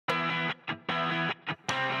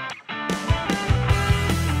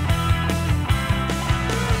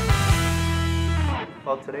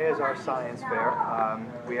today is our science fair.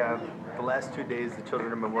 We have the last 2 days the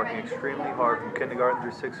children have been working extremely hard from kindergarten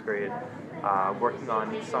through 6th grade, working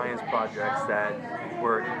on science projects that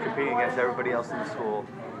were competing against everybody else in the school.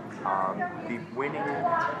 The winning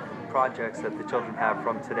projects that the children have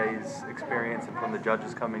from today's experience and from the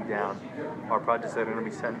judges coming down are projects that are going to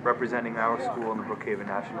be representing our school in the Brookhaven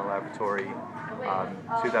National Laboratory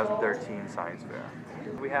 2013 Science Fair.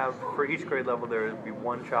 We have, for each grade level, there will be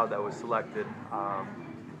one child that was selected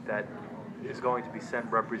that is going to be sent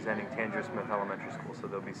representing Tangier Smith Elementary School. So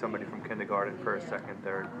there'll be somebody from kindergarten, 1st, 2nd,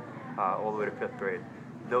 3rd, all the way to 5th grade.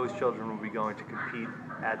 Those children will be going to compete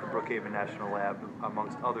at the Brookhaven National Lab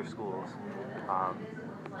amongst other schools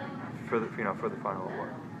for the final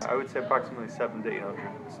award. I would say approximately 700 to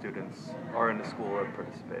 800 students are in the school that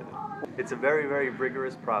participated. It's a very, very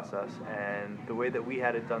rigorous process, and the way that we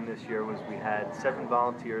had it done this year was we had 7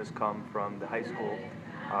 volunteers come from the high school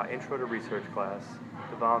intro to research class.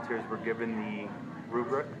 The volunteers were given the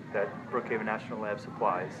rubric that Brookhaven National Lab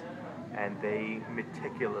supplies, and they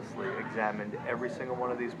meticulously examined every single one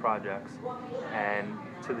of these projects, and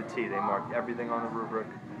to the T, they marked everything on the rubric,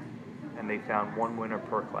 and they found one winner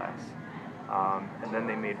per class. And then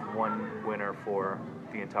they made one winner for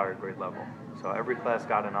the entire grade level. So every class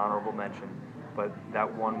got an honorable mention, but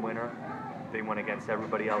that one winner, they went against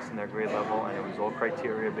everybody else in their grade level, and it was all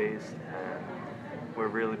criteria based. And we're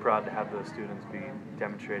really proud to have those students be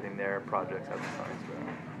demonstrating their projects at the science fair.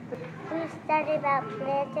 We studied about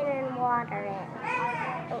planting and watering,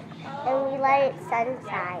 and we let it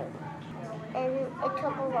sunshine. And it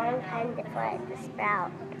took a long time for it to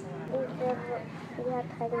sprout. We have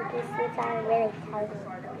tiny pieces that are really tiny.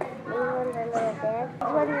 These ones are really big.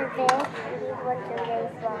 These ones are big, and these ones are really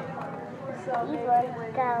small. These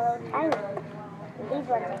ones got a little tiny. And these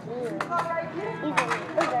ones are huge. These ones are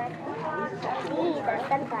bigger. These are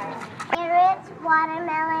sunflowers. Carrots,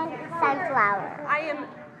 watermelon, sunflower. I am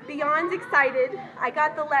beyond excited. I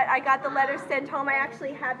got the letter sent home. I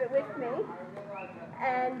actually have it with me.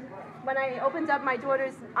 And when I opened up my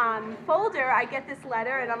daughter's folder, I get this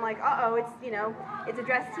letter, and I'm like, uh-oh, it's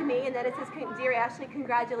addressed to me, and then it says, "Dear Ashley,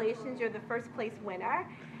 congratulations, you're the first place winner."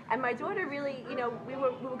 And my daughter really, we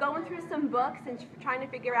were going through some books and trying to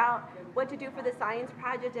figure out what to do for the science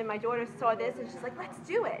project, and my daughter saw this, and she's like, "Let's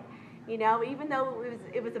do it." Even though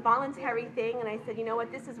it was a voluntary thing, and I said, you know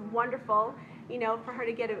what, this is wonderful, for her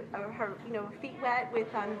to get her feet wet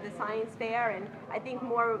with the science fair, and I think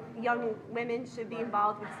more young women should be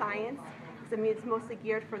involved with science, because it's mostly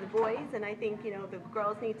geared for the boys, and I think the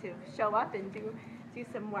girls need to show up and do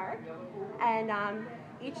some work. And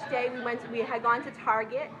each day we had gone to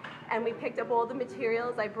Target, and we picked up all the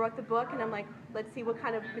materials. I brought the book, and I'm like, let's see what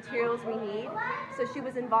kind of materials we need. So she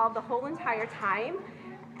was involved the whole entire time.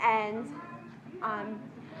 And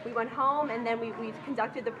we went home, and then we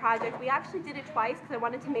conducted the project. We actually did it twice because I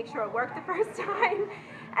wanted to make sure it worked the first time.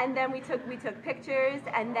 And then we took pictures,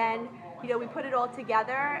 and then we put it all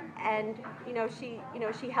together. And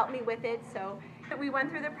she helped me with it. So we went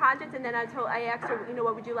through the project, and then I asked her,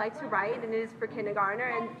 what would you like to write? And it is for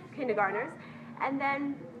kindergartners. And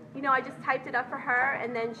then I just typed it up for her,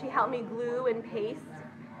 and then she helped me glue and paste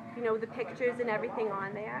the pictures and everything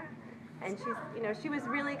on there. And she was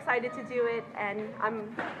really excited to do it, and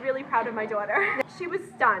I'm really proud of my daughter. She was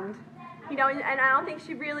stunned, and I don't think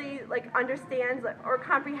she really understands or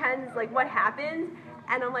comprehends what happened.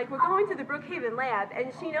 And I'm like, we're going to the Brookhaven Lab,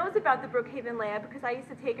 and she knows about the Brookhaven Lab because I used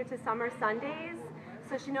to take her to summer Sundays,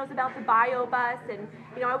 so she knows about the bio bus, and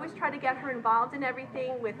I always try to get her involved in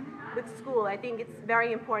everything with school. I think it's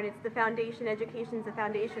very important. It's the foundation. Education is the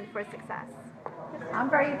foundation for success. I'm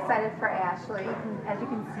very excited for Ashley, as you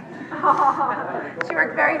can see. She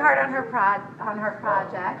worked very hard on her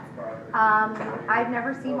project. I've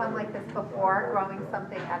never seen one like this before, growing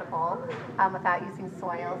something edible without using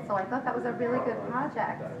soil. So I thought that was a really good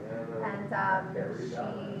project. And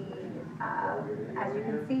as you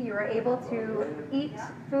can see, you were able to eat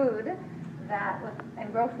food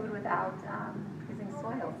and grow food without using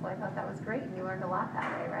soil. So I thought that was great, and you learned a lot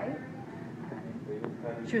that way, right?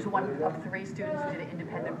 She was one of 3 students who did an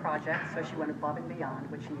independent project, so she went above and beyond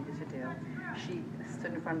what she needed to do. She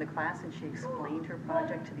stood in front of the class and she explained her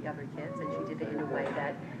project to the other kids, and she did it in a way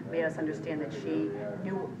that made us understand that she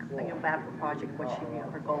knew about her project, what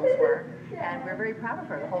her goals were, and we're very proud of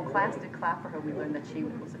her. The whole class did clap for her. We learned that she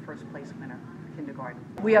was the first place winner. Kindergarten.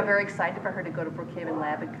 We are very excited for her to go to Brookhaven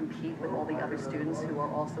Lab and compete with all the other students who are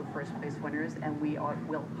also first place winners, and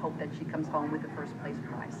we'll hope that she comes home with the first place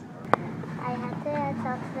prize. I had to add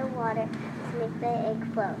salt to the water to make the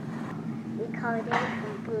egg float. We colored it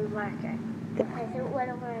with blue marker because it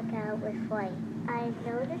wouldn't work out with white. I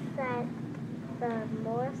noticed that the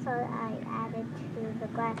more salt I added to the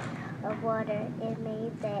glass of water, it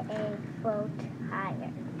made the egg float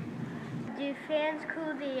higher. Do fans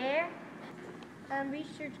cool the air?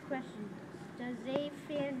 Research question. Does a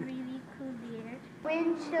fan really cool the air?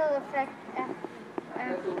 Wind chill effect.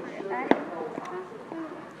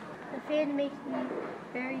 The fan makes me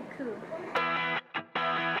very cool.